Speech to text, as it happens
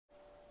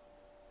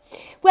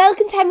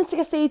Welcome to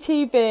MCC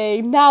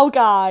TV. Now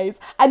guys,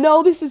 I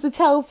know this is a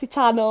Chelsea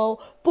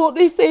channel, but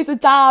this is a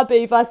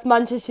Derby versus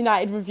Manchester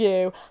United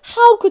review.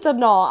 How could I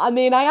not? I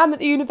mean, I am at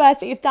the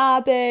University of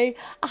Derby.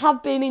 I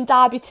have been in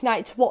Derby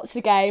tonight to watch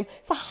the game,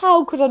 so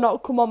how could I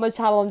not come on my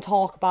channel and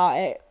talk about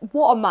it?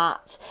 What a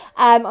match.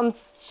 I'm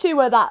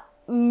sure that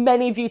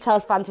many of you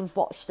Chelsea fans have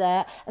watched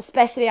it,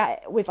 especially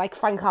with like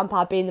Frank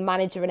Lampard being the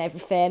manager and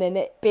everything, and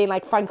it being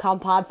like Frank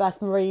Lampard versus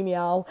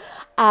Mourinho.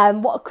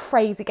 What a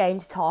crazy game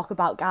to talk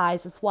about,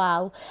 guys, as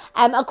well.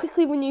 I'll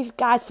quickly run you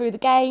guys through the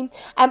game.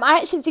 I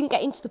actually didn't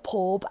get into the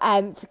pub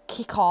for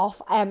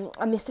kick-off.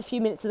 I missed a few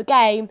minutes of the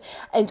game,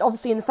 and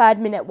obviously in the third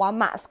minute one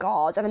Matt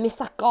scored, and I missed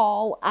that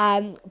goal.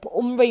 But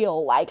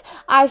unreal. Like,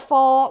 I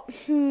thought,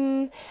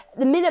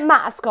 the minute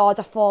Matt scored,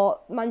 I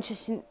thought,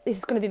 this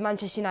is going to be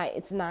Manchester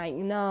United tonight,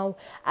 you know.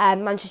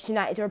 Manchester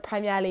United are a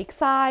Premier League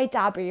side,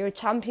 Derby are a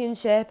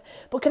Championship.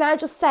 But can I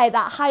just say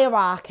that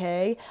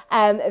hierarchy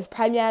of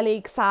Premier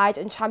League side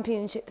and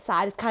Championship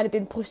side has kind of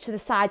been pushed to the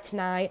side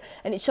tonight,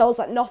 and it shows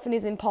that nothing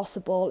is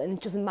impossible, and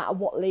it doesn't matter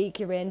what league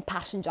you're in,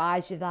 passion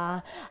drives you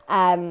there.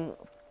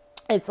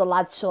 As the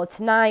lads showed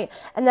tonight.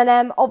 And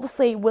then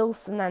obviously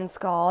Wilson then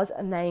scored,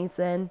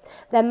 amazing.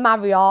 Then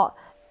Marriott.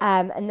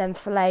 And then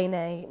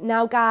Fellaini.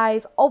 Now,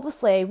 guys,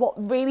 obviously, what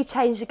really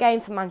changed the game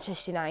for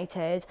Manchester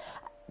United,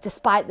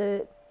 despite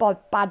the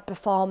bad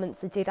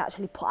performance they did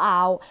actually put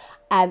out,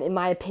 in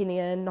my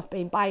opinion, not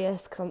being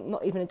biased, because I'm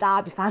not even a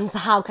Derby fan, so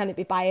how can it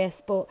be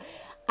biased? But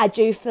I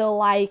do feel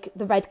like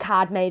the red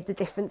card made the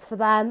difference for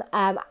them.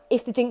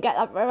 If they didn't get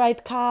that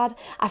red card,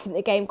 I think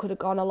the game could have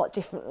gone a lot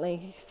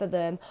differently for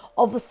them.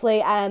 Obviously,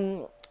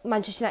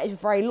 Manchester United were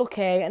very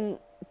lucky, and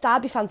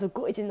Derby fans were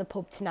gutted in the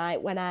pub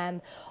tonight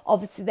when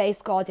obviously they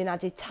scored in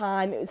added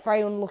time. It was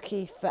very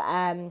unlucky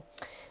for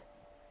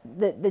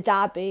the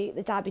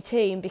Derby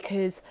team,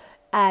 because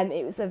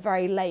it was a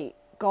very late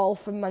goal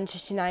from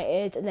Manchester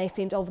United and they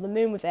seemed over the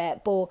moon with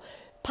it. But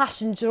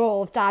passion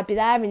drove Derby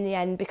there in the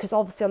end, because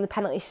obviously on the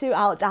penalty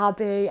shootout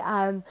Derby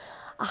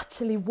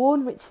actually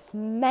won, which is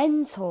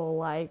mental.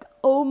 Like,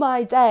 oh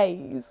my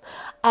days.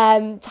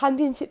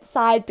 Championship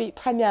side beat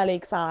Premier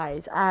League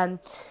side.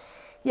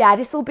 Yeah,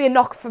 this will be a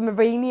knock for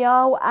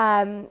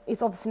Mourinho.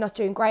 He's obviously not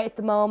doing great at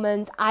the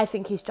moment. I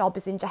think his job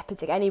is in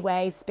jeopardy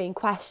anyway. He's being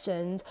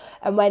questioned.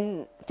 And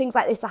when things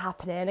like this are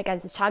happening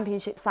against the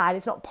Championship side,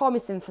 it's not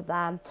promising for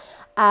them.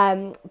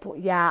 But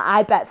yeah,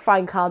 I bet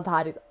Frank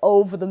Lampard is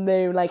over the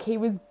moon. Like, he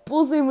was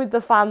buzzing with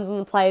the fans and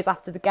the players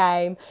after the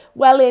game.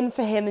 Well in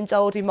for him and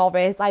Jody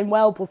Morris. I'm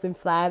well buzzing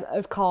for them,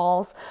 of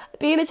course.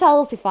 Being a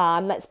Chelsea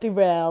fan, let's be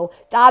real,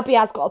 Derby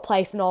has got a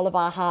place in all of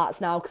our hearts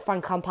now, because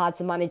Frank Lampard's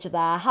the manager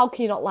there. How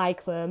can you not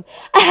like them?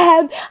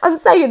 I'm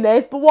saying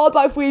this, but what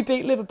about if we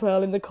beat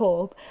Liverpool in the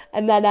cup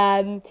and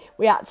then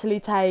we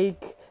actually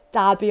take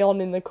Derby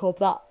on in the cup?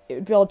 That it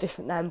would be all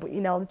different then, but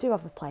you know, they do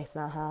have a place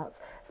in our hearts,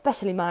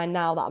 especially mine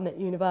now that I'm at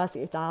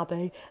University of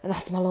Derby and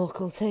that's my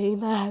local team.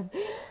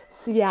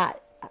 So yeah,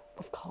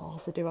 of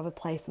course I do have a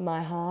place in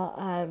my heart.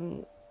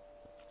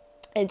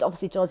 And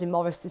obviously Jody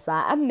Morris is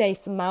there, and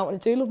Mason Mount, and I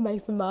do love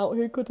Mason Mount,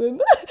 who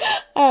couldn't?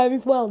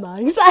 He's well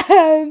nice.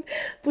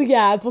 But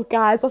yeah, but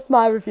guys, that's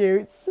my review.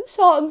 It's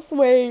short and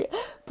sweet,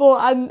 but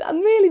I'm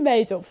really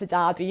made up for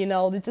Derby, you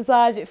know. They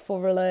deserved it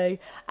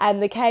thoroughly,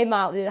 and they came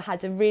out, they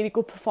had a really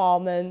good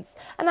performance,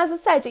 and as I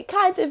said, it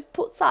kind of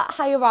puts that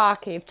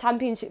hierarchy of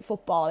Championship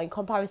football in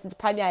comparison to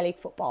Premier League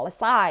football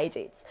aside.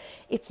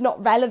 It's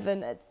not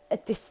relevant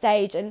at this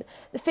stage, and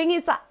the thing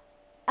is that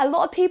a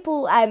lot of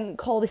people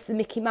call this the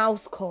Mickey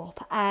Mouse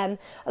Cup. A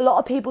lot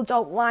of people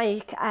don't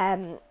like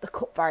the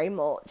cup very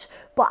much,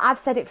 but I've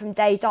said it from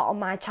day dot on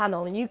my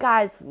channel, and you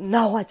guys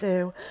know I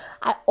do.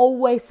 I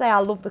always say I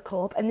love the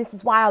cup, and this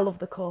is why I love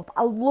the cup.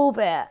 I love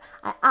it.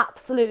 I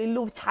absolutely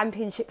love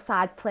Championship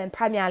sides playing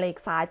Premier League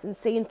sides and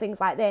seeing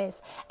things like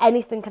this.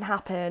 Anything can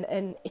happen,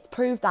 and it's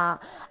proved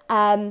that.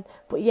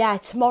 But yeah,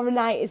 tomorrow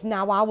night is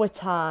now our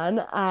turn,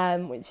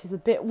 which is a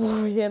bit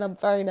worrying. I'm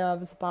very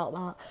nervous about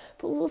that,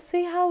 but we'll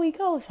see how we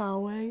go,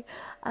 shall we?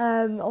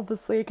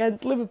 Obviously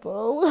against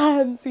Liverpool.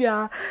 So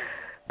yeah,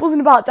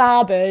 buzzing about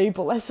Derby,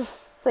 but let's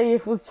just see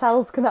if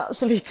Chelsea can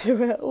actually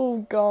do it.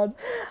 Oh God.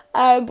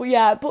 But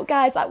yeah, but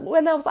guys,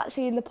 when I was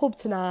actually in the pub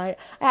tonight,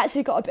 I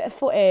actually got a bit of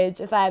footage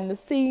of the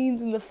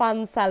scenes and the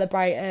fans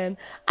celebrating.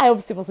 I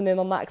obviously wasn't in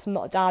on that because I'm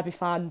not a Derby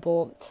fan,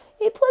 but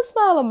it put a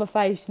smile on my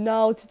face, you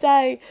know.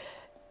 Today,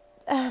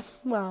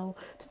 well,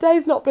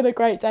 today's not been a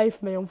great day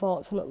for me,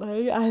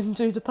 unfortunately,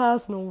 due to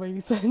personal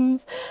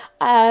reasons.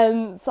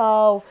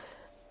 So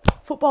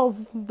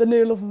football's the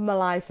new love of my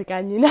life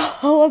again, you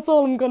know. That's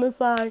all I'm gonna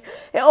say.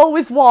 It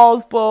always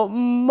was, but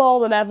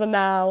more than ever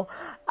now.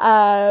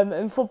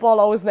 And football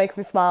always makes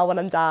me smile when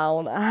I'm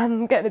down.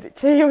 I'm getting a bit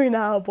teary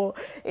now, but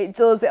it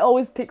does. It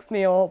always picks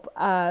me up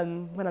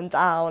when I'm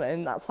down,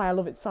 and that's why I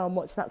love it so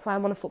much. That's why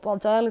I'm on a football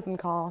journalism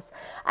course.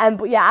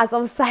 But yeah, as I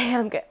was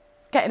saying,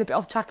 getting a bit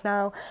off track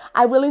now.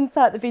 I will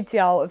insert the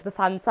video of the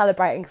fans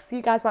celebrating because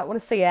you guys might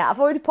want to see it. I've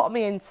already put on my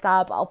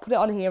Insta, but I'll put it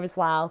on here as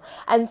well.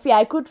 And so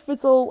yeah, good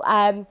result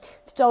for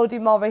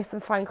Jodie Morris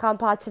and Frank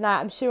Lampard tonight.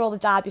 I'm sure all the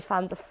Derby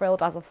fans are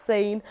thrilled, as I've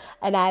seen,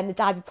 and the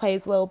Derby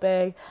players will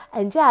be.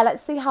 And yeah,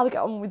 let's see how they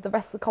get on with the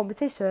rest of the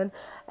competition.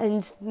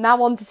 And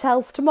now on to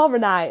Chelsea tomorrow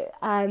night.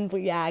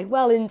 But yeah,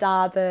 well in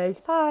Derby.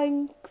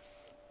 Thanks.